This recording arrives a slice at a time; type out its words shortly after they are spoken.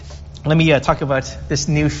let me talk about this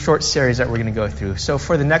new short series that we're going to go through. So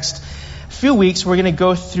for the next few weeks, we're going to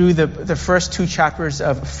go through the first 2 chapters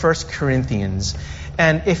of 1 Corinthians.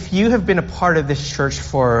 And if you have been a part of this church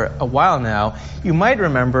for a while now, you might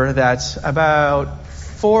remember that about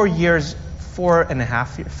 5 years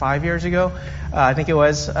ago, I think it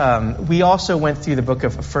was, we also went through the book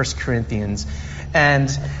of 1 Corinthians. And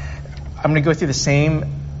I'm going to go through the same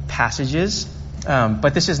passages,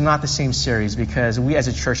 but this is not the same series because we as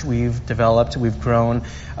a church, we've developed, we've grown.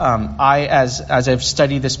 As I've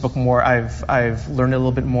studied this book more, I've learned a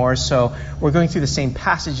little bit more. So we're going through the same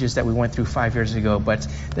passages that we went through 5 years ago, but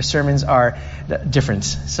the sermons are different.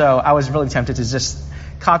 So I was really tempted to just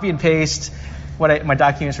copy and paste my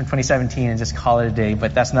documents from 2017 and just call it a day,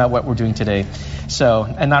 but that's not what we're doing today. So,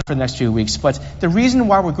 and not for the next few weeks. But the reason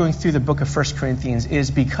why we're going through the book of 1 Corinthians is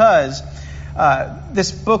because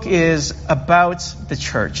this book is about the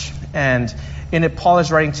church. And in it, Paul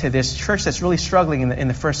is writing to this church that's really struggling in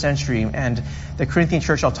the first century. And the Corinthian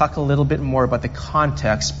church, I'll talk a little bit more about the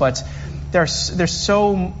context, but there's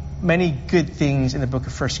so many good things in the book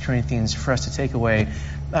of 1 Corinthians for us to take away.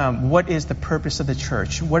 What is the purpose of the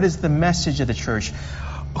church? What is the message of the church?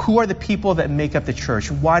 Who are the people that make up the church?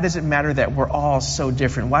 Why does it matter that we're all so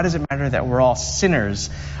different? Why does it matter that we're all sinners?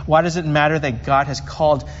 Why does it matter that God has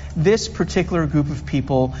called this particular group of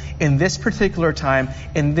people in this particular time,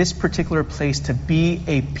 in this particular place to be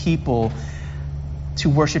a people to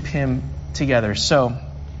worship Him together? So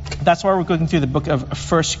that's why we're going through the book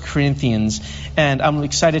of 1 Corinthians, and I'm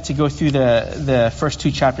excited to go through the first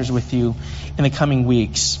 2 chapters with you in the coming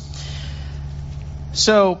weeks.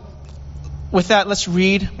 So, with that, let's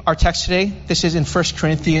read our text today. This is in 1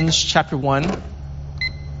 Corinthians chapter 1,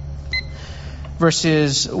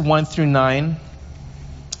 verses 1 through 9.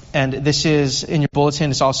 And this is in your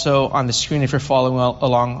bulletin. It's also on the screen if you're following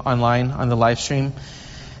along online on the live stream.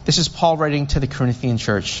 This is Paul writing to the Corinthian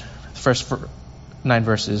church, the first 9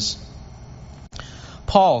 verses.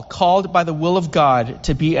 Paul, called by the will of God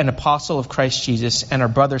to be an apostle of Christ Jesus, and our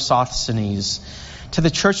brother Sosthenes, to the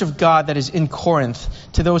church of God that is in Corinth,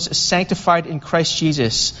 to those sanctified in Christ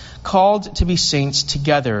Jesus, called to be saints,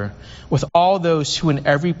 together with all those who in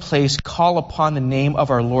every place call upon the name of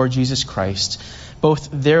our Lord Jesus Christ, both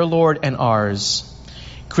their Lord and ours.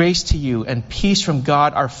 Grace to you and peace from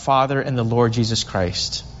God our Father and the Lord Jesus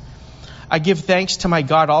Christ. I give thanks to my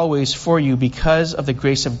God always for you because of the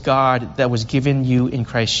grace of God that was given you in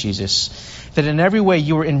Christ Jesus, that in every way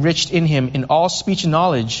you were enriched in Him in all speech and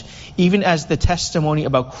knowledge, even as the testimony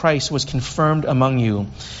about Christ was confirmed among you,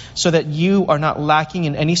 so that you are not lacking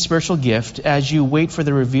in any spiritual gift as you wait for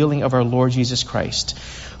the revealing of our Lord Jesus Christ,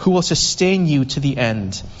 who will sustain you to the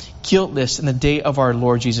end, guiltless in the day of our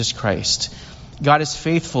Lord Jesus Christ. God is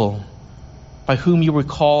faithful, by whom you were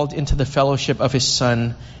called into the fellowship of His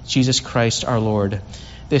Son, Jesus Christ our Lord.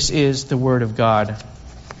 This is the Word of God.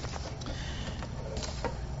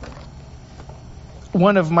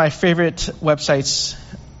 One of my favorite websites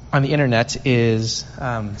on the internet is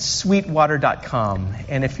sweetwater.com.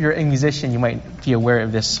 And if you're a musician, you might be aware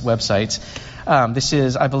of this website. This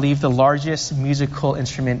is, I believe, the largest musical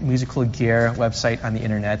gear website on the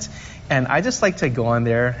internet. And I just like to go on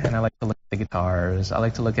there and I like to look at the guitars. I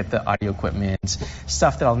like to look at the audio equipment,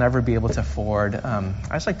 stuff that I'll never be able to afford. I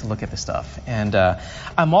just like to look at the stuff. And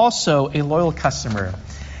I'm also a loyal customer.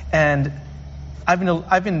 And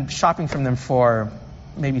I've been shopping from them for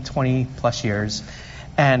maybe 20 plus years.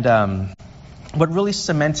 And what really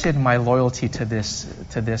cemented my loyalty to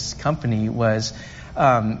this company was,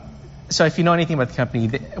 so if you know anything about the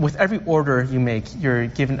company, with every order you make, you're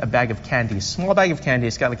given a bag of candy, small bag of candy.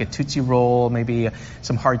 It's got like a Tootsie Roll, maybe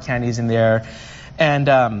some hard candies in there. And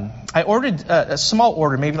I ordered a small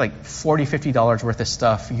order, maybe like $40, $50 worth of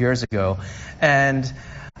stuff years ago. And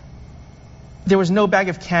there was no bag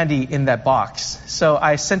of candy in that box. So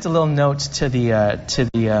I sent a little note to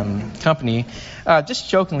the company, just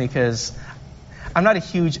jokingly, because I'm not a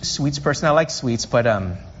huge sweets person. I like sweets, but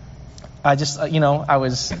I just, I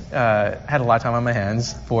had a lot of time on my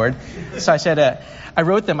hands, bored. So I said, I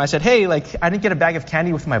wrote them. I said, hey, I didn't get a bag of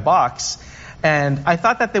candy with my box. And I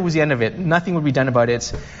thought that was the end of it. Nothing would be done about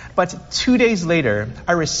it. But 2 days later,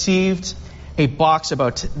 I received a box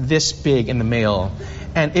about this big in the mail.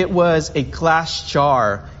 And it was a glass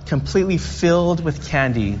jar completely filled with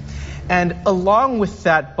candy. And along with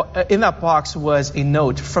that, in that box was a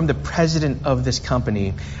note from the president of this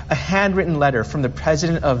company, a handwritten letter from the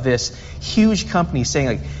president of this huge company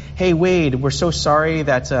saying, hey, Wade, we're so sorry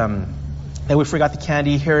that we forgot the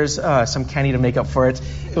candy. Here's some candy to make up for it.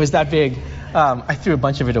 It was that big. I threw a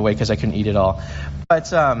bunch of it away because I couldn't eat it all. But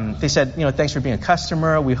they said, thanks for being a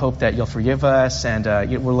customer. We hope that you'll forgive us, and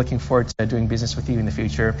we're looking forward to doing business with you in the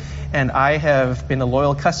future. And I have been a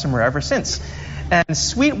loyal customer ever since. And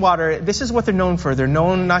Sweetwater, this is what they're known for. They're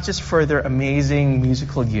known not just for their amazing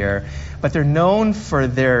musical gear, but they're known for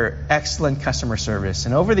their excellent customer service.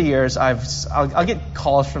 And over the years, I'll get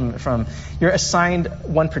calls from you're assigned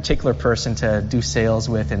one particular person to do sales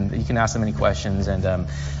with, and you can ask them any questions. And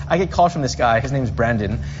I get calls from this guy. His name is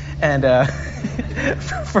Brandon, and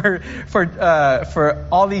for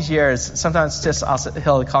all these years, sometimes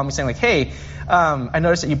he'll call me saying like, "Hey, I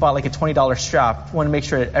noticed that you bought like a $20 strap. Want to make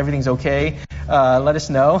sure that everything's okay. Let us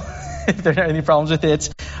know if there are any problems with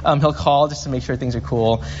it." He'll call just to make sure things are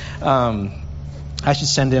cool. I should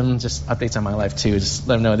send him just updates on my life too. Just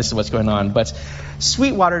let him know this is what's going on. But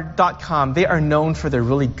Sweetwater.com, they are known for their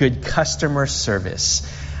really good customer service.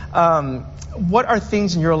 What are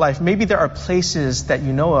things in your life? Maybe there are places that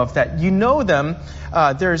you know of that you know them.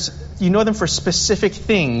 You know them for specific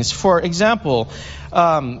things. For example,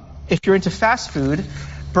 if you're into fast food,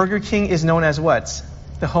 Burger King is known as what?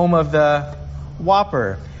 The home of the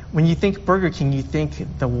Whopper. When you think Burger King, you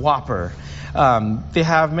think the Whopper. They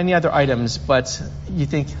have many other items, but you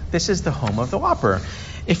think this is the home of the Whopper.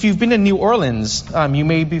 If you've been to New Orleans, you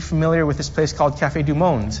may be familiar with this place called Café du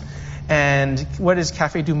Monde. And what is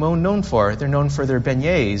Café du Monde known for? They're known for their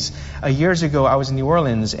beignets. Years ago, I was in New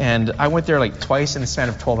Orleans, and I went there like twice in the span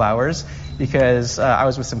of 12 hours because I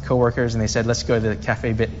was with some coworkers, and they said, let's go to the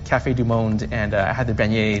Café du Monde, and I had the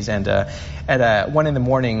beignets. And at 1 in the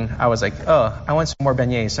morning, I was like, oh, I want some more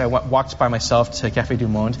beignets. So I walked by myself to Café du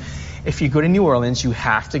Monde. If you go to New Orleans, you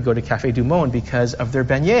have to go to Café du Monde because of their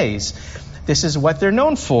beignets. This is what they're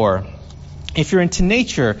known for. If you're into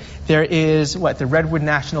nature, there is the Redwood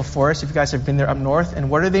National Forest. If you guys have been there up north, and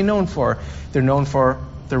what are they known for? They're known for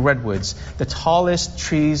the redwoods. The tallest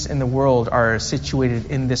trees in the world are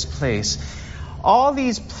situated in this place. All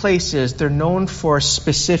these places, they're known for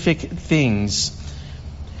specific things.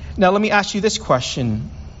 Now, let me ask you this question.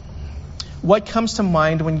 What comes to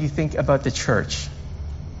mind when you think about the church?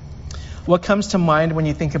 What comes to mind when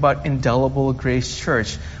you think about Indelible Grace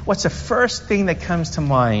Church? What's the first thing that comes to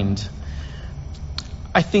mind?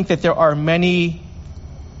 I think that there are many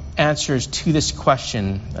answers to this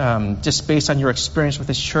question, just based on your experience with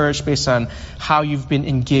this church, based on how you've been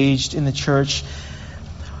engaged in the church.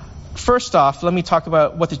 First off, let me talk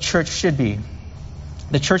about what the church should be.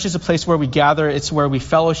 The church is a place where we gather. It's where we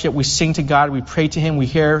fellowship, we sing to God, we pray to Him, we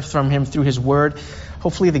hear from Him through His Word.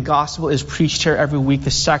 Hopefully the gospel is preached here every week.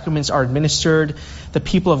 The sacraments are administered. The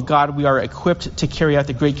people of God, we are equipped to carry out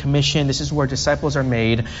the Great Commission. This is where disciples are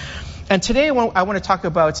made. And today I want to talk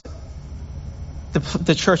about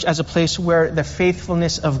the church as a place where the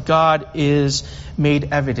faithfulness of God is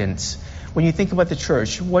made evident. When you think about the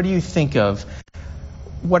church, what do you think of?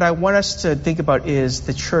 What I want us to think about is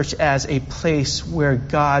the church as a place where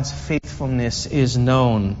God's faithfulness is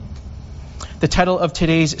known. The title of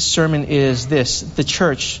today's sermon is this: The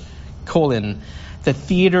Church, the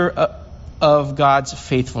theater of God's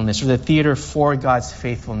faithfulness, or the theater for God's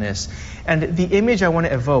faithfulness. And the image I want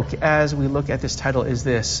to evoke as we look at this title is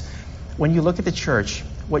this: when you look at the church,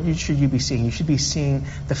 what should you be seeing? You should be seeing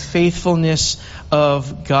the faithfulness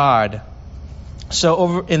of God. So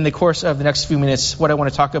over in the course of the next few minutes, what I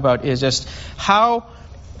want to talk about is just how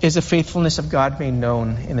is the faithfulness of God made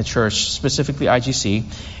known in the church, specifically IGC,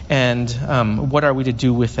 and what are we to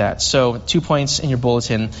do with that? So 2 points in your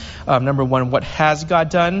bulletin. Number 1, what has God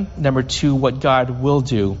done? Number 2, what God will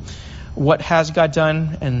do. What has God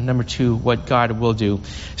done? And number 2, what God will do.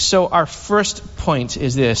 So our first point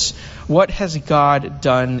is this: what has God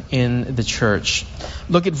done in the church?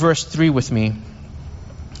 Look at verse 3 with me.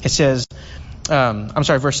 It says,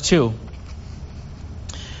 verse 2.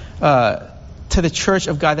 To the church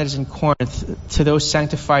of God that is in Corinth, to those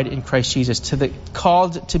sanctified in Christ Jesus, to the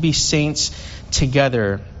called to be saints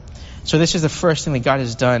together. So this is the first thing that God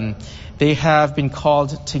has done. They have been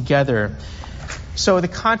called together. So the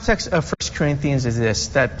context of 1 Corinthians is this: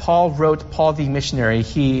 that Paul the missionary,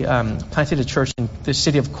 he planted a church in the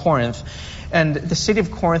city of Corinth. And the city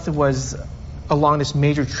of Corinth was along this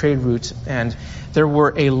major trade route, and there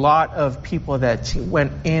were a lot of people that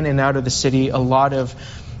went in and out of the city, a lot of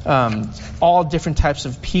all different types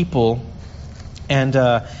of people. And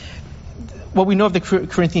what we know of the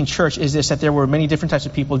Corinthian church is this, that there were many different types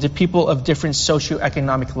of people of different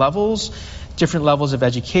socioeconomic levels, different levels of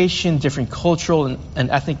education, different cultural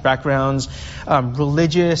and ethnic backgrounds,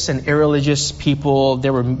 religious and irreligious people.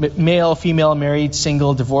 There were male, female, married,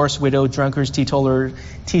 single, divorced, widow, drunkards,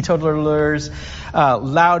 teetotalers,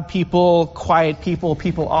 loud people, quiet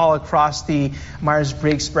people all across the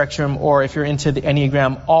Myers-Briggs spectrum, or if you're into the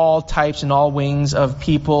Enneagram, all types and all wings of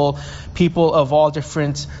people of all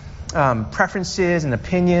different preferences and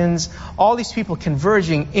opinions, all these people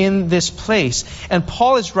converging in this place. And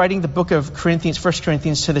Paul is writing the book of Corinthians, 1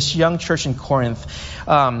 Corinthians, to this young church in Corinth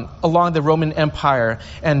along the Roman Empire.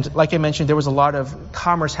 And like I mentioned, there was a lot of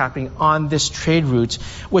commerce happening on this trade route,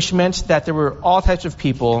 which meant that there were all types of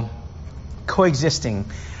people coexisting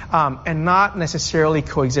and not necessarily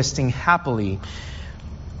coexisting happily.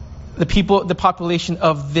 The population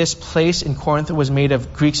of this place in Corinth was made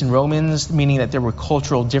of Greeks and Romans, meaning that there were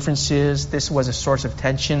cultural differences. This was a source of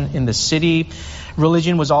tension in the city.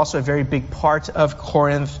 Religion was also a very big part of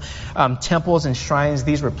Corinth. Temples and shrines,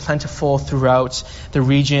 these were plentiful throughout the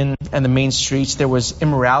region and the main streets. There was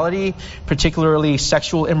immorality, particularly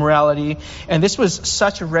sexual immorality. And this was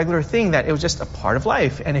such a regular thing that it was just a part of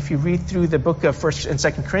life. And if you read through the book of 1 and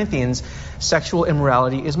 2 Corinthians, sexual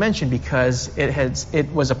immorality is mentioned because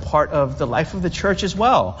it was a part of the life of the church as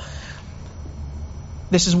well.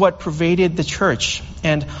 This is what pervaded the church.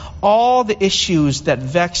 And all the issues that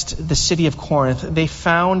vexed the city of Corinth, they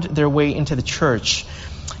found their way into the church.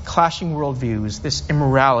 Clashing worldviews, this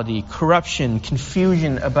immorality, corruption,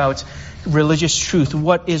 confusion about religious truth.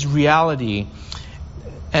 What is reality?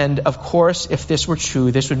 And of course, if this were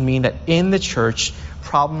true, this would mean that in the church,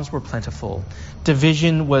 problems were plentiful.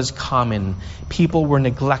 Division was common. People were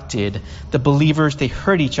neglected. The believers, they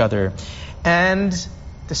hurt each other. And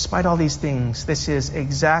despite all these things, this is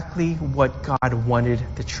exactly what God wanted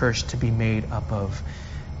the church to be made up of.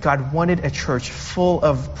 God wanted a church full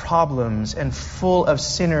of problems and full of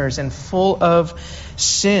sinners and full of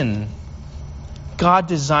sin. God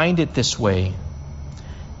designed it this way.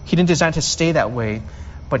 He didn't design it to stay that way,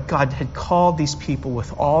 but God had called these people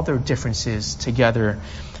with all their differences together.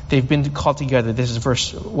 They've been called together. This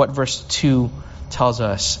is what verse 2 tells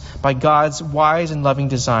us. By God's wise and loving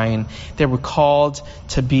design, they were called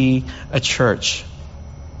to be a church.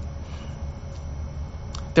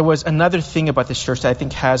 There was another thing about this church that I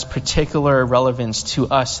think has particular relevance to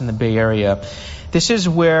us in the Bay Area. This is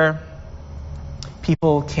where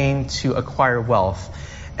people came to acquire wealth.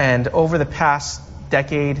 And over the past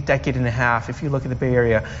decade and a half, if you look at the Bay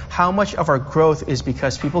Area, how much of our growth is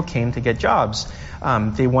because people came to get jobs.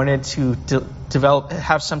 They wanted to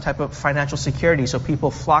have some type of financial security, so people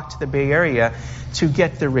flocked to the Bay Area to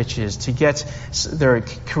get their riches, to get their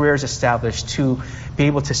careers established, to be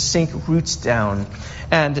able to sink roots down.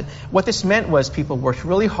 And what this meant was people worked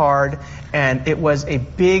really hard, and it was a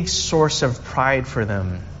big source of pride for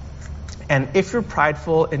them. And if you're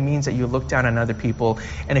prideful, it means that you look down on other people.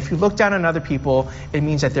 And if you look down on other people, it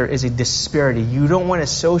means that there is a disparity. You don't want to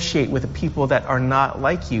associate with the people that are not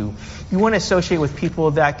like you. You want to associate with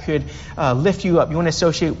people that could lift you up. You want to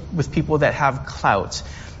associate with people that have clout.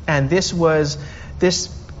 And this was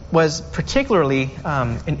particularly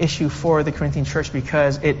an issue for the Corinthian church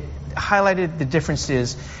because it highlighted the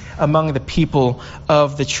differences among the people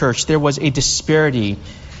of the church. There was a disparity.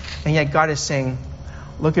 And yet God is saying,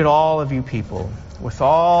 look at all of you people with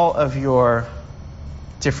all of your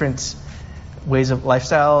different ways of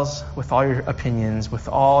lifestyles, with all your opinions, with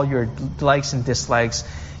all your likes and dislikes.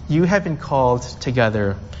 You have been called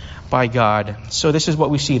together by God. So this is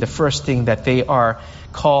what we see. The first thing, that they are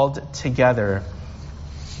called together.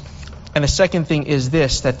 And the second thing is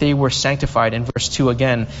this, that they were sanctified. In verse 2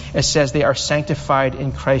 again, it says they are sanctified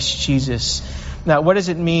in Christ Jesus. Now, what does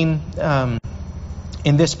it mean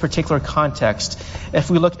in this particular context? If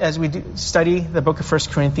we look, as we study the book of 1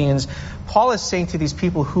 Corinthians, Paul is saying to these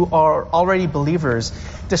people who are already believers,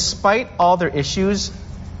 despite all their issues,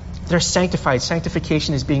 they're sanctified.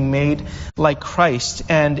 Sanctification is being made like Christ.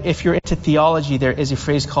 And if you're into theology, there is a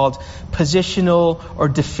phrase called positional or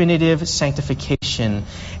definitive sanctification.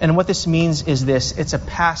 And what this means is this: it's a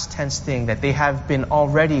past tense thing, that they have been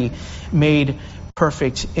already made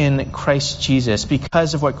perfect in Christ Jesus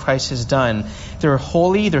because of what Christ has done. They're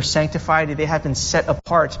holy, they're sanctified, they have been set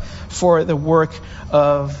apart for the work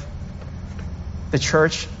of the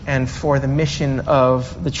church and for the mission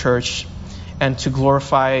of the church. and to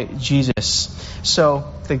glorify Jesus.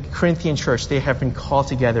 So the Corinthian church, they have been called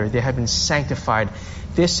together. They have been sanctified.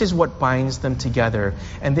 This is what binds them together.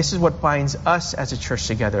 And this is what binds us as a church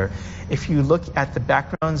together. If you look at the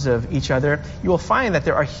backgrounds of each other, you will find that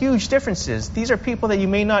there are huge differences. These are people that you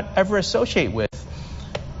may not ever associate with.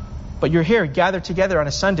 But you're here gathered together on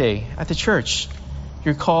a Sunday at the church.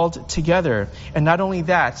 You're called together. And not only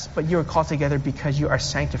that, but you are called together because you are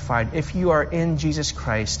sanctified. If you are in Jesus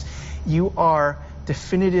Christ, you are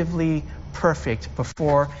definitively perfect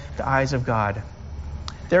before the eyes of God.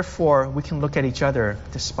 Therefore, we can look at each other,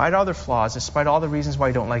 despite all their flaws, despite all the reasons why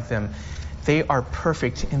you don't like them, they are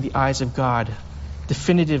perfect in the eyes of God,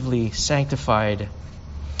 definitively sanctified.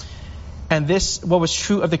 And this, what was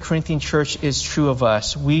true of the Corinthian church, is true of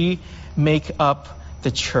us. We make up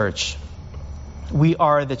the church. We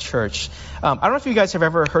are the church. I don't know if you guys have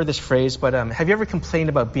ever heard this phrase, but have you ever complained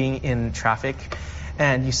about being in traffic?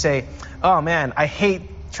 And you say, oh man, I hate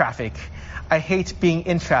traffic. I hate being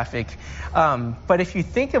in traffic. But if you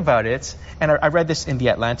think about it, and I read this in The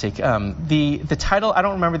Atlantic, the title, I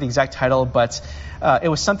don't remember the exact title, but it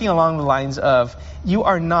was something along the lines of, you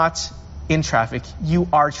are not in traffic, you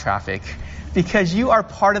are traffic. Because you are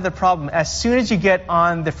part of the problem. As soon as you get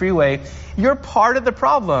on the freeway, you're part of the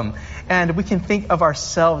problem. And we can think of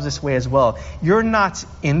ourselves this way as well. You're not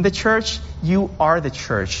in the church, you are the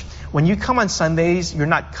church. When you come on Sundays, you're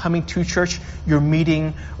not coming to church, you're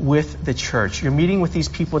meeting with the church. You're meeting with these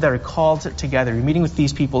people that are called together. You're meeting with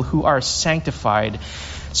these people who are sanctified.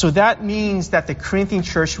 So that means that the Corinthian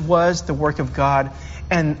church was the work of God,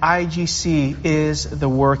 and IGC is the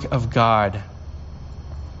work of God.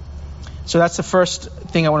 So that's the first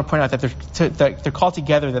thing I want to point out, that they're called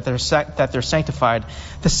together, that they're sanctified.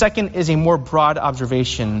 The second is a more broad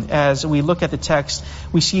observation. As we look at the text,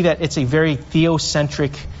 we see that it's a very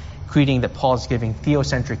theocentric greeting that Paul is giving.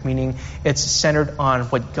 Theocentric, meaning it's centered on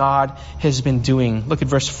what God has been doing. Look at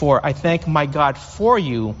verse 4. I thank my God for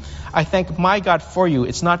you. I thank my God for you.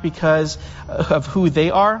 It's not because of who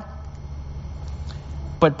they are,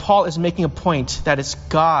 but Paul is making a point that it's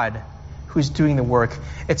God who's doing the work.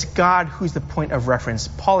 It's God who's the point of reference.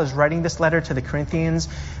 Paul is writing this letter to the Corinthians,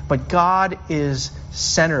 but God is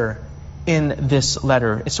center in this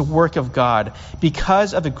letter. It's a work of God.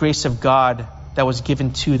 Because of the grace of God that was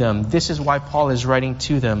given to them, this is why Paul is writing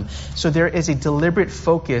to them. So there is a deliberate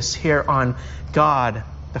focus here on God,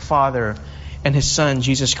 the Father, and His Son,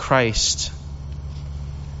 Jesus Christ.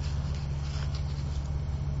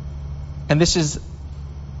 And this is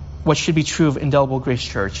what should be true of Indelible Grace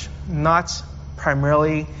Church. Not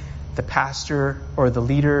primarily the pastor or the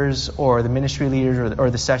leaders or the ministry leaders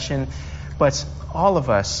or the session, but all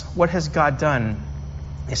of us. What has God done?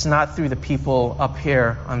 It's not through the people up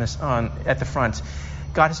here at the front.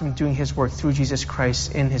 God has been doing His work through Jesus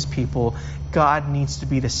Christ in His people. God needs to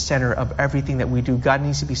be the center of everything that we do. God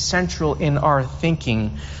needs to be central in our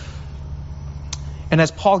thinking. And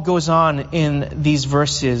as Paul goes on in these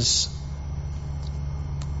verses,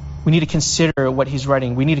 we need to consider what he's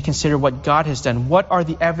writing. We need to consider what God has done. What are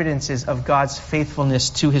the evidences of God's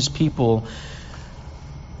faithfulness to His people?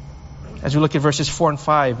 As we look at verses 4 and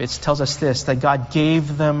 5, it tells us this, that God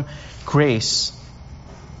gave them grace.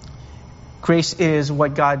 Grace is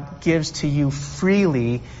what God gives to you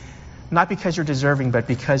freely, not because you're deserving, but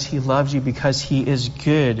because He loves you, because He is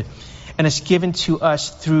good. And it's given to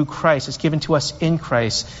us through Christ. It's given to us in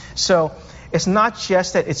Christ. So it's not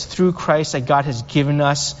just that it's through Christ that God has given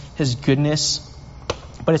us His goodness,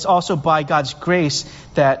 but it's also by God's grace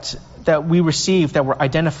that we receive, that we're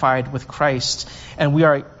identified with Christ, and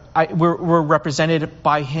we're represented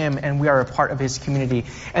by Him, and we are a part of His community.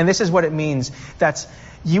 And this is what it means, that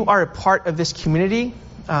you are a part of this community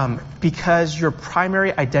because your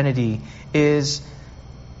primary identity is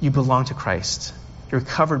you belong to Christ. You're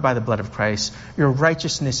covered by the blood of Christ. Your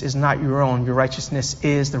righteousness is not your own. Your righteousness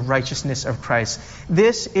is the righteousness of Christ.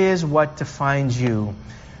 This is what defines you.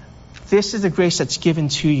 This is the grace that's given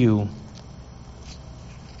to you.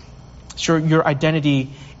 So your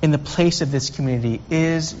identity in the place of this community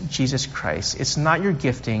is Jesus Christ. It's not your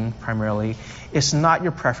gifting primarily. It's not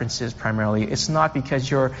your preferences primarily. It's not because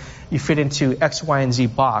you fit into X, Y, and Z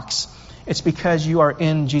box. It's because you are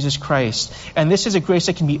in Jesus Christ. And this is a grace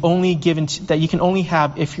that can be only given that you can only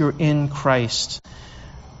have if you're in Christ.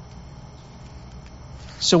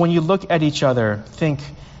 So when you look at each other, think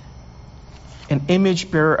an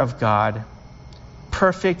image bearer of God,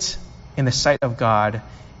 perfect in the sight of God,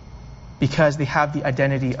 because they have the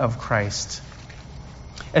identity of Christ.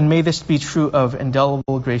 And may this be true of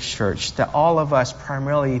Indelible Grace Church, that all of us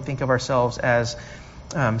primarily think of ourselves as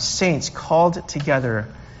saints called together.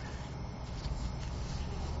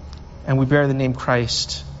 and we bear the name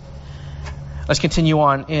Christ. Let's continue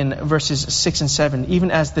on in verses 6 and 7.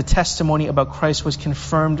 Even as the testimony about Christ was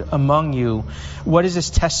confirmed among you. What is this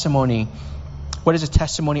testimony? What is a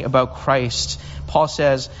testimony about Christ? Paul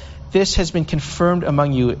says, this has been confirmed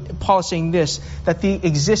among you. Paul is saying this, that the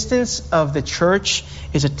existence of the church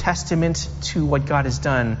is a testament to what God has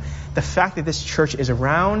done. The fact that this church is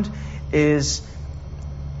around is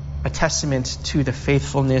a testament to the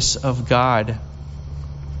faithfulness of God.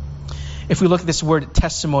 If we look at this word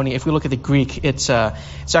testimony, if we look at the Greek, it's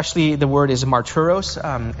actually, the word is martyros,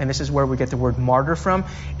 and this is where we get the word martyr from.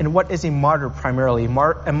 And what is a martyr primarily?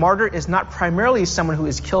 A martyr is not primarily someone who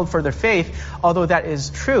is killed for their faith, although that is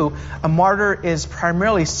true. A martyr is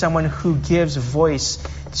primarily someone who gives voice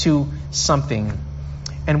to something.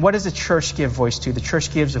 And what does the church give voice to? The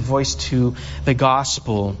church gives a voice to the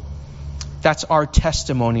gospel. That's our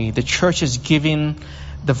testimony. The church is giving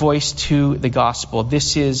the voice to the gospel.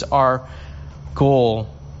 This is our goal,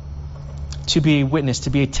 to be a witness,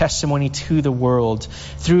 to be a testimony to the world.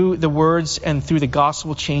 Through the words and through the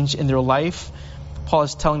gospel change in their life, Paul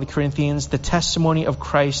is telling the Corinthians, the testimony of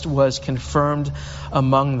Christ was confirmed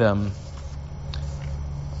among them.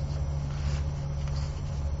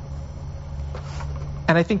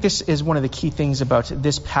 And I think this is one of the key things about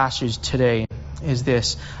this passage today, is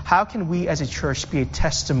this. How can we as a church be a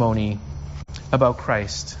testimony about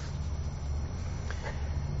Christ?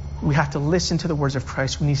 We have to listen to the words of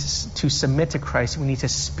Christ. We need to submit to Christ. We need to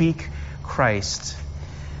speak Christ.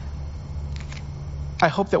 I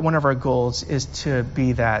hope that one of our goals is to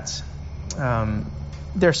be that.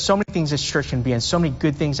 There are so many things this church can be, and so many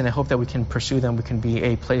good things, and I hope that we can pursue them. We can be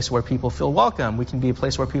a place where people feel welcome. We can be a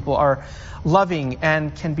place where people are loving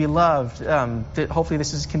and can be loved. Hopefully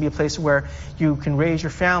this can be a place where you can raise your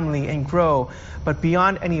family and grow. But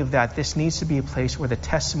beyond any of that, this needs to be a place where the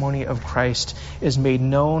testimony of Christ is made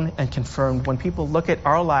known and confirmed. When people look at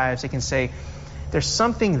our lives, they can say, there's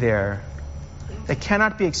something there that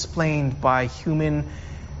cannot be explained by human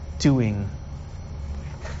doing.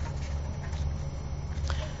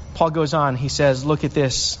 Paul goes on, he says, look at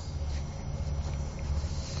this,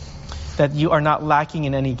 that you are not lacking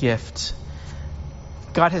in any gift.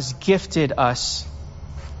 God has gifted us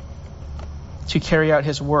to carry out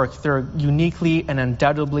his work. They're uniquely and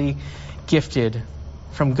undoubtedly gifted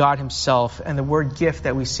from God himself. And the word gift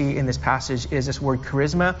that we see in this passage is this word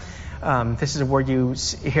charisma. This is a word you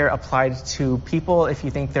hear applied to people. If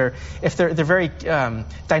you think they're very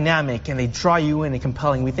dynamic and they draw you in and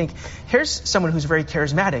compelling, we think, here's someone who's very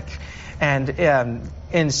charismatic. And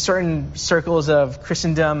in certain circles of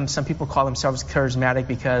Christendom, some people call themselves charismatic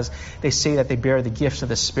because they say that they bear the gifts of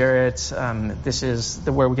the Spirit. This is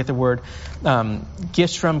where we get the word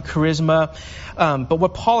gifts from, charisma. But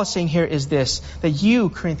what Paul is saying here is this, that you,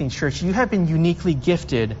 Corinthian church, you have been uniquely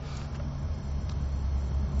gifted.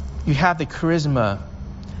 You have the charisma,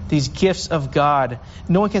 these gifts of God.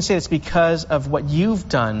 No one can say it's because of what you've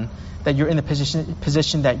done that you're in the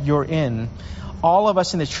position that you're in. All of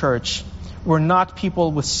us in the church, we're not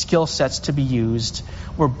people with skill sets to be used.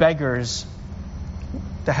 We're beggars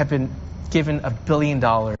that have been given $1 billion.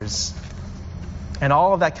 And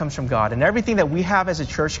all of that comes from God. And everything that we have as a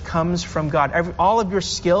church comes from God. All of your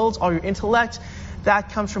skills, all your intellect,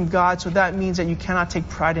 that comes from God. So that means that you cannot take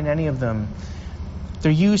pride in any of them.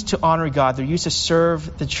 They're used to honor God. They're used to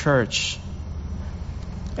serve the church.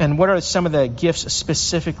 And what are some of the gifts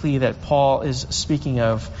specifically that Paul is speaking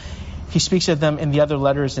of? He speaks of them in the other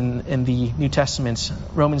letters in the New Testament.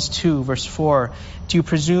 Romans 2, verse 4. Do you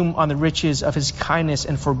presume on the riches of his kindness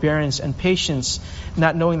and forbearance and patience,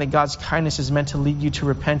 not knowing that God's kindness is meant to lead you to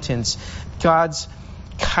repentance? God's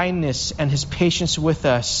kindness and his patience with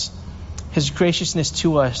us, his graciousness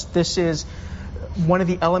to us, this is one of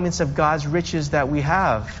the elements of God's riches that we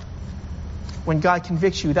have. When God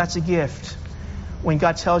convicts you, that's a gift. When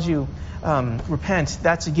God tells you, repent,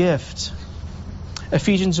 that's a gift.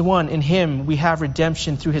 Ephesians 1, in him we have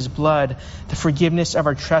redemption through his blood, the forgiveness of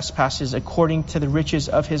our trespasses according to the riches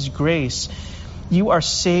of his grace. You are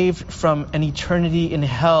saved from an eternity in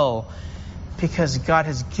hell because God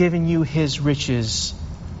has given you his riches.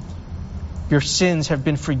 Your sins have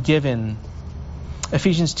been forgiven.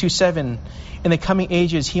 Ephesians 2:7, in the coming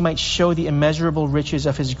ages he might show the immeasurable riches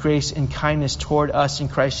of his grace and kindness toward us in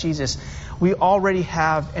Christ Jesus. We already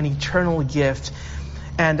have an eternal gift.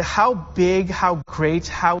 And how big, how great,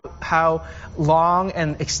 how long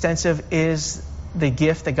and extensive is the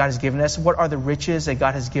gift that God has given us? What are the riches that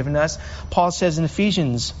God has given us? Paul says in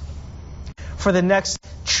Ephesians, For the next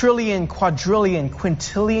trillion, quadrillion,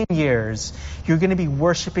 quintillion years, you're going to be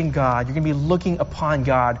worshiping God. You're going to be looking upon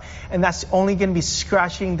God. And that's only going to be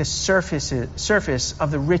scratching the surface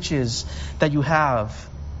of the riches that you have.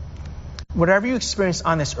 Whatever you experience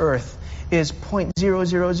on this earth is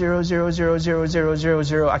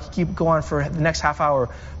 0.000000000. I could keep going for the next half hour.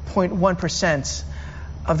 0.1%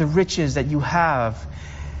 of the riches that you have.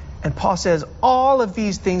 And Paul says, all of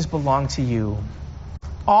these things belong to you.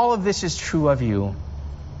 All of this is true of you.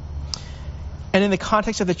 And in the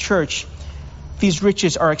context of the church, these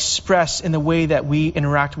riches are expressed in the way that we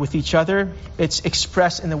interact with each other. It's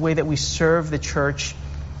expressed in the way that we serve the church.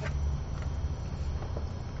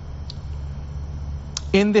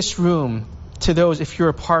 In this room, to those, if you're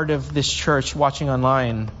a part of this church watching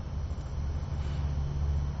online,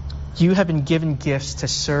 you have been given gifts to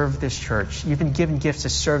serve this church. You've been given gifts to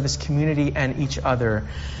serve this community and each other.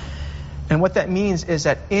 And what that means is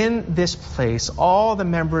that in this place, all the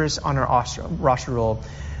members on our roster roll,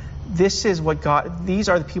 these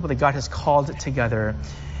are the people that God has called together.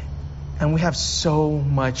 And we have so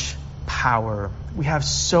much power. We have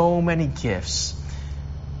so many gifts.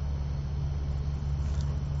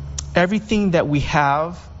 Everything that we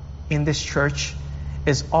have in this church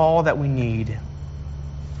is all that we need.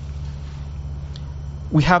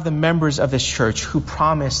 We have the members of this church who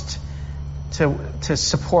promised to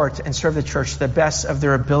support and serve the church to the best of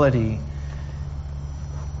their ability.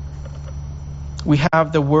 We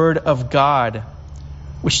have the Word of God,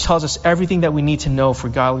 which tells us everything that we need to know for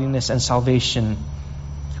godliness and salvation.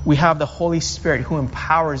 We have the Holy Spirit who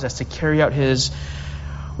empowers us to carry out His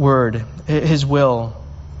Word, His will.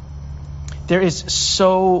 There is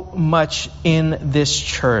so much in this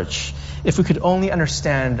church. If we could only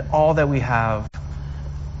understand all that we have,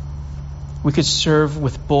 we could serve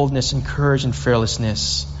with boldness and courage and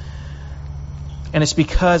fearlessness. And it's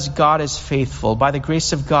because God is faithful. By the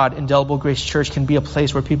grace of God, Indelible Grace Church can be a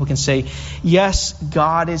place where people can say, yes,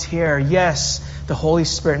 God is here. Yes, the Holy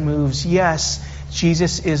Spirit moves. Yes,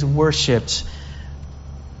 Jesus is worshipped.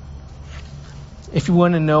 If you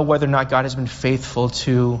want to know whether or not God has been faithful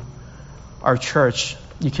to our church,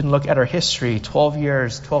 you can look at our history. 12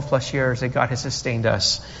 plus years that God has sustained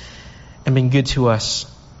us and been good to us.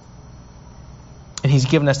 And He's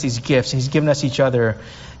given us these gifts. He's given us each other.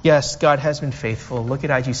 Yes, God has been faithful. Look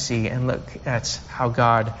at IGC and look at how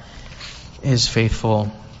God is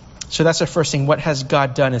faithful. So that's our first thing. What has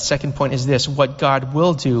God done? And the second point is this, what God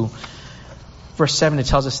will do. Verse 7, it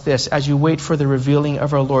tells us this, as you wait for the revealing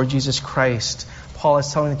of our Lord Jesus Christ. Paul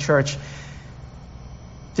is telling the church,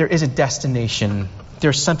 there is a destination.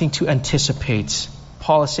 There's something to anticipate.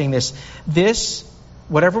 Paul is saying this,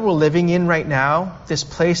 whatever we're living in right now, this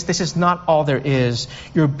place, this is not all there is.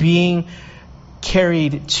 You're being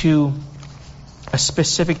carried to a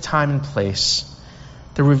specific time and place.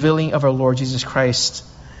 The revealing of our Lord Jesus Christ.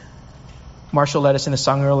 Marshall led us in the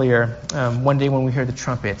song earlier, one day when we hear the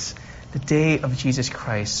trumpets, the day of Jesus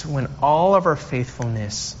Christ, when all of our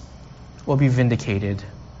faithfulness will be vindicated.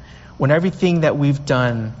 When everything that we've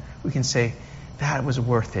done, we can say, that was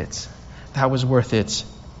worth it. That was worth it.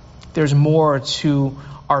 There's more to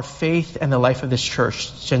our faith and the life of this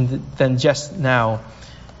church than just now.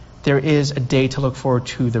 There is a day to look forward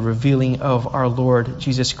to, the revealing of our Lord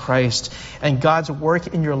Jesus Christ. And God's work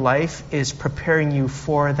in your life is preparing you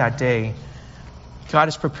for that day. God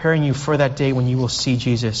is preparing you for that day when you will see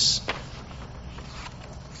Jesus.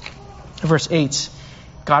 Verse 8,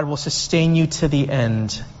 God will sustain you to the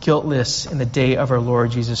end, guiltless in the day of our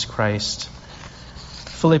Lord Jesus Christ.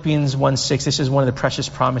 Philippians 1:6, this is one of the precious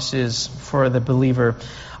promises for the believer.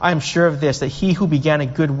 I am sure of this, that He who began a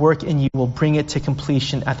good work in you will bring it to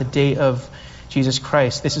completion at the day of Jesus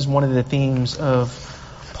Christ. This is one of the themes of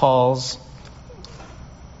Paul's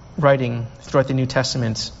writing throughout the New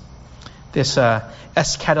Testament. This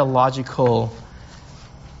eschatological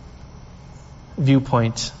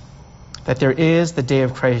viewpoint that there is the day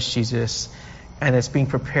of Christ Jesus, and it's being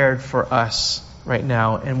prepared for us right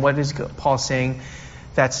now. And what is Paul saying?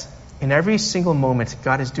 That's in every single moment,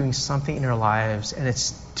 God is doing something in our lives, and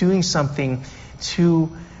it's doing something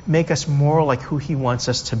to make us more like who He wants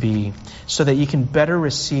us to be, so that you can better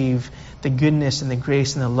receive the goodness and the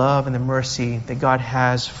grace and the love and the mercy that God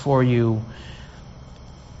has for you.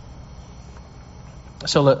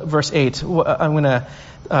 So verse 8, I'm going to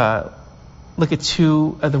look at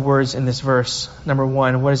two of the words in this verse. Number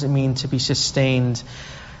one, what does it mean to be sustained?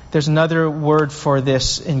 There's another word for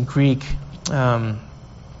this in Greek.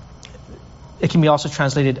 It can be also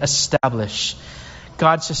translated establish.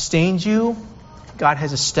 God sustained you. God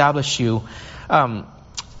has established you.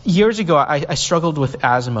 Years ago, I struggled with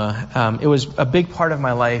asthma. It was a big part of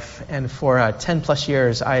my life, and for 10 plus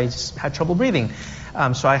years, I just had trouble breathing.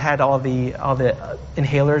 So I had all the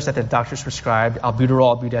inhalers that the doctors prescribed,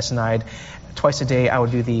 albuterol, budesonide. Twice a day, I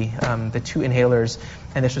would do the 2 inhalers,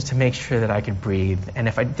 and this was to make sure that I could breathe. And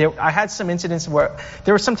if I had some incidents where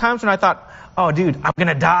there were some times when I thought, oh, dude, I'm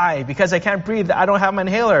gonna die because I can't breathe. I don't have my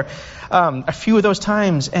inhaler. A few of those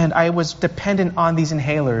times, and I was dependent on these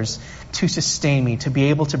inhalers to sustain me, to be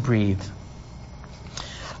able to breathe.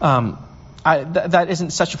 That isn't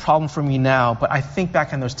such a problem for me now, but I think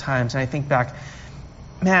back on those times, and I think back,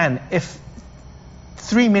 man, if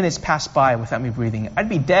 3 minutes passed by without me breathing, I'd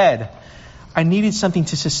be dead. I needed something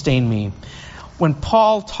to sustain me. When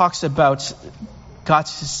Paul talks about God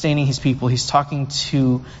sustaining his people, he's talking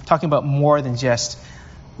about more than just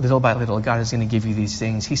little by little, God is going to give you these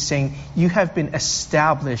things. He's saying you have been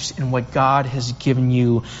established in what God has given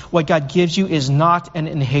you. What God gives you is not an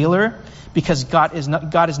inhaler, because God is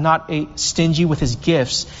not a stingy with his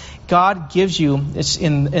gifts. God gives you, it's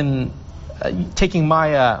in taking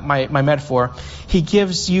my metaphor, he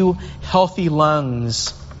gives you healthy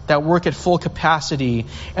lungs that work at full capacity,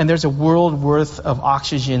 and there's a world worth of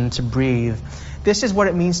oxygen to breathe. This is what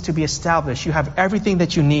it means to be established. You have everything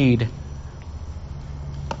that you need,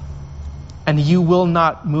 and you will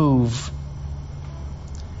not move.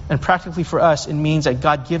 And practically for us, it means that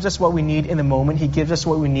God gives us what we need in the moment. He gives us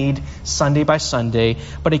what we need Sunday by Sunday,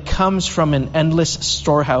 but it comes from an endless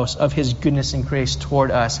storehouse of his goodness and grace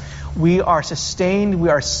toward us. We are sustained, we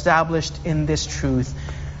are established in this truth.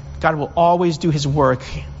 God will always do his work.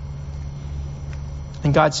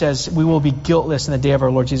 And God says we will be guiltless in the day of our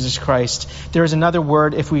Lord Jesus Christ. There is another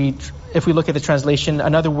word, if we look at the translation,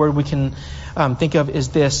 another word we can think of is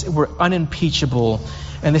this: we're unimpeachable.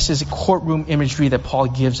 And this is a courtroom imagery that Paul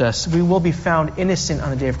gives us. We will be found innocent on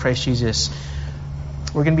the day of Christ Jesus.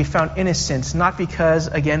 We're going to be found innocent, not because,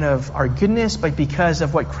 again, of our goodness, but because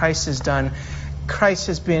of what Christ has done. Christ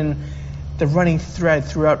has been the running thread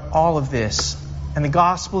throughout all of this. And the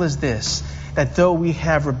gospel is this: that though we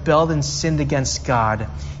have rebelled and sinned against God,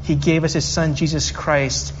 he gave us his Son, Jesus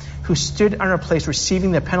Christ, who stood in our place,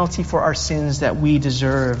 receiving the penalty for our sins that we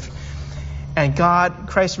deserved. And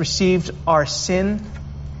Christ received our sin,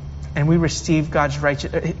 and we receive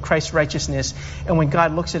Christ's righteousness. And when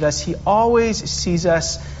God looks at us, he always sees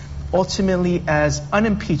us ultimately as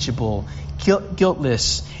unimpeachable,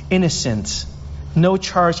 guiltless, innocent. No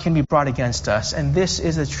charge can be brought against us. And this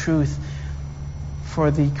is the truth for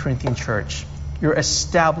the Corinthian church. You're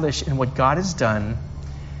established in what God has done,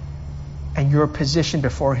 and your position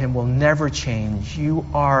before him will never change. You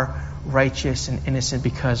are righteous and innocent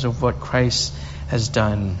because of what Christ has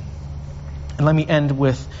done. And let me end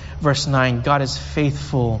with verse 9. God is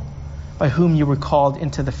faithful, by whom you were called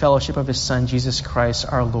into the fellowship of his Son, Jesus Christ,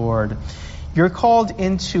 our Lord. You're called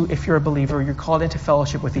into, if you're a believer, you're called into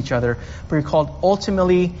fellowship with each other, but you're called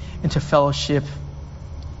ultimately into the fellowship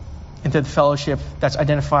that's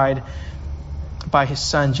identified by his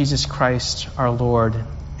Son, Jesus Christ, our Lord.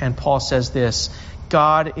 And Paul says this: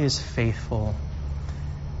 God is faithful.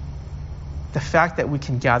 The fact that we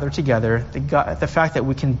can gather together, the fact that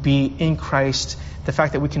we can be in Christ, the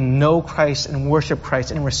fact that we can know Christ and worship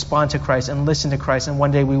Christ and respond to Christ and listen to Christ, and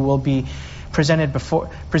one day we will be Christ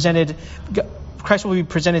will be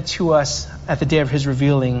presented to us at the day of his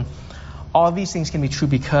revealing. All these things can be true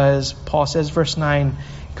because Paul says, verse 9,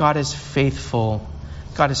 God is faithful.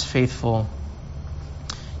 God is faithful.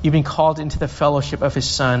 You've been called into the fellowship of his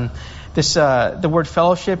Son. The word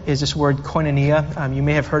fellowship is this word koinonia. You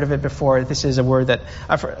may have heard of it before. This is a word that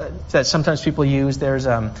sometimes people use. There's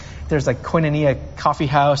like koinonia coffee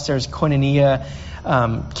house. There's koinonia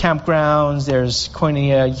campgrounds. There's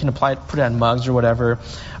koinonia. You can put it on mugs or whatever.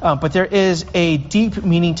 But there is a deep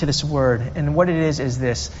meaning to this word, and what it is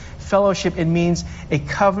this: fellowship. It means a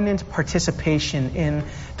covenant participation in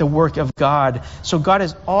the work of God. So God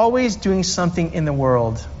is always doing something in the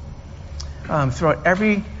world. Throughout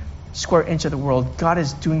every square inch of the world, God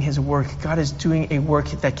is doing his work. God is doing a work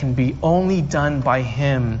that can be only done by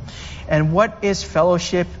him. And what is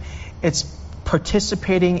fellowship? It's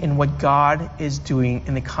participating in what God is doing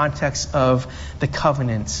in the context of the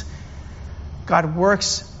covenant. God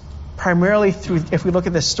works primarily through, if we look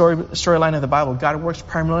at the storyline of the Bible, God works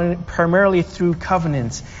primarily through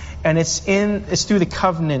covenant. And it's through the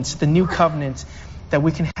covenant, the new covenant, that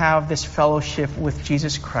we can have this fellowship with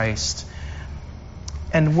Jesus Christ.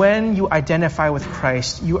 And when you identify with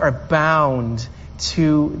Christ, you are bound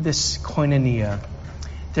to this koinonia.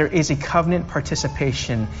 There is a covenant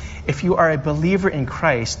participation. If you are a believer in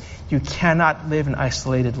Christ, you cannot live an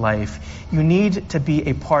isolated life. You need to be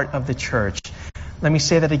a part of the church. Let me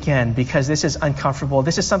say that again, because this is uncomfortable.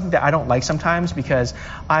 This is something that I don't like sometimes because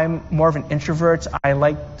I'm more of an introvert.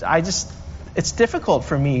 It's difficult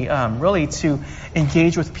for me, really, to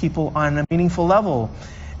engage with people on a meaningful level.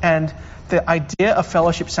 And the idea of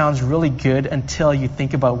fellowship sounds really good until you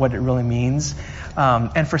think about what it really means.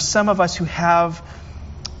 And for some of us who have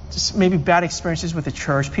just maybe bad experiences with the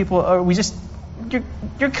church,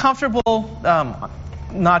 you're comfortable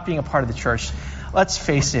not being a part of the church. Let's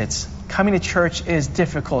face it. Coming to church is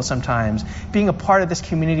difficult sometimes. Being a part of this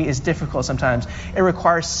community is difficult sometimes. It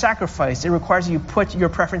requires sacrifice. It requires that you put your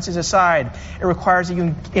preferences aside. It requires that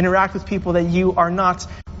you interact with people that you are not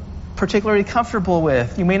particularly comfortable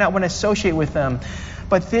with. You may not want to associate with them.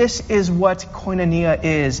 But this is what koinonia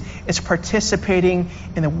is. It's participating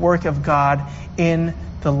in the work of God in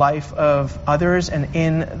the life of others and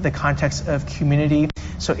in the context of community.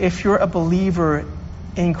 So if you're a believer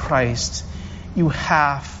in Christ, you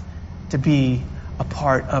have to be a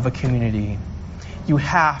part of a community. You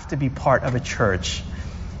have to be part of a church.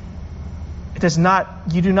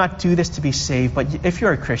 You do not do this to be saved, but if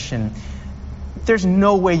you're a Christian, there's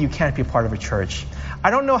no way you can't be a part of a church.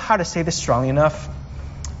 I don't know how to say this strongly enough.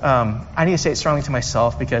 I need to say it strongly to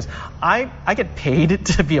myself because I get paid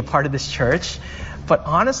to be a part of this church. But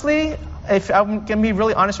honestly, if I'm going to be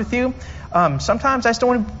really honest with you, sometimes I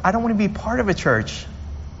don't want to be part of a church.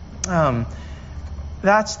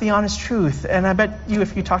 That's the honest truth. And I bet you,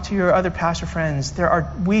 if you talk to your other pastor friends, there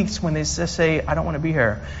are weeks when they just say, I don't want to be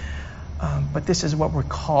here. But this is what we're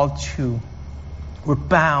called to. We're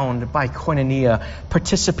bound by koinonia,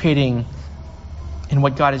 participating in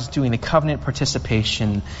what God is doing, the covenant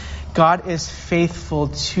participation. God is faithful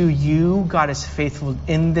to you. God is faithful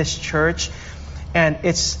in this church. And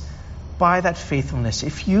it's by that faithfulness,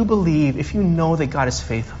 if you believe, if you know that God is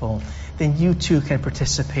faithful, then you too can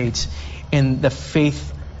participate in the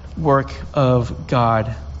faith work of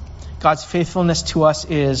God. God's faithfulness to us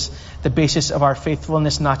is the basis of our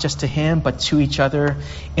faithfulness, not just to Him, but to each other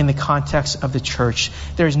in the context of the church.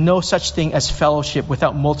 There is no such thing as fellowship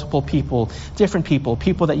without multiple people, different people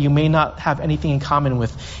that you may not have anything in common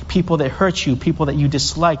with, people that hurt you, people that you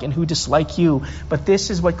dislike and who dislike you. But this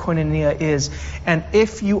is what koinonia is. And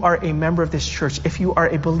if you are a member of this church, if you are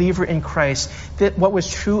a believer in Christ, that what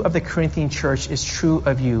was true of the Corinthian church is true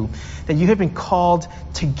of you. That you have been called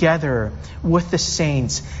together with the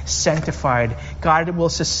saints, sanctified. God will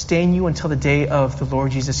sustain you until the day of the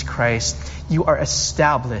Lord Jesus Christ. You are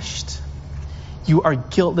established. You are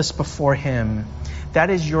guiltless before Him. That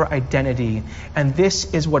is your identity. And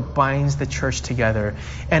this is what binds the church together.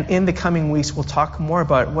 And in the coming weeks, we'll talk more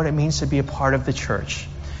about what it means to be a part of the church.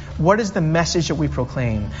 What is the message that we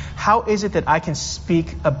proclaim? How is it that I can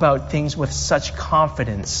speak about things with such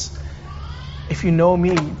confidence? If you know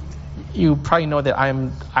me, you probably know that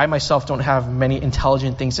I myself don't have many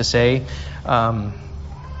intelligent things to say.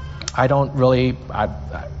 I don't really,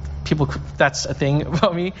 people, that's a thing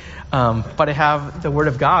about me. But I have the Word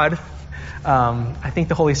of God. I think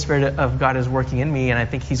the Holy Spirit of God is working in me, and I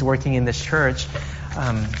think He's working in this church.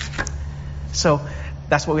 So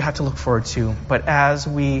that's what we have to look forward to. But as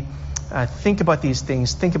we think about these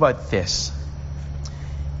things, think about this.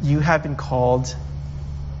 You have been called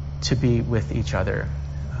to be with each other.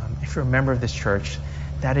 If you're a member of this church,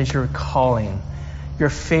 that is your calling. Your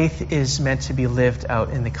faith is meant to be lived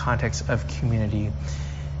out in the context of community.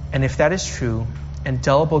 And if that is true,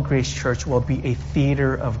 Indelible Grace Church will be a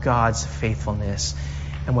theater of God's faithfulness.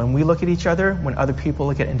 And when we look at each other, when other people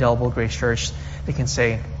look at Indelible Grace Church, they can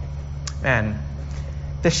say, man,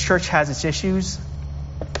 this church has its issues,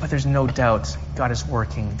 but there's no doubt God is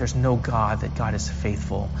working. There's no God that God is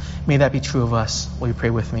faithful. May that be true of us. Will you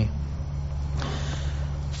pray with me?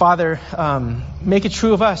 Father, make it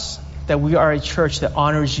true of us that we are a church that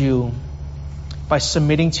honors you by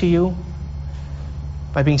submitting to you,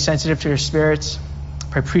 by being sensitive to your Spirit,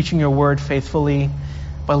 by preaching your word faithfully,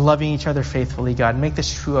 by loving each other faithfully, God. Make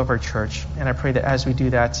this true of our church. And I pray that as we do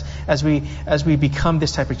that, as we become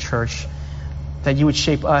this type of church, that you would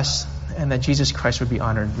shape us and that Jesus Christ would be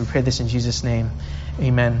honored. We pray this in Jesus' name.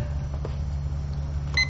 Amen.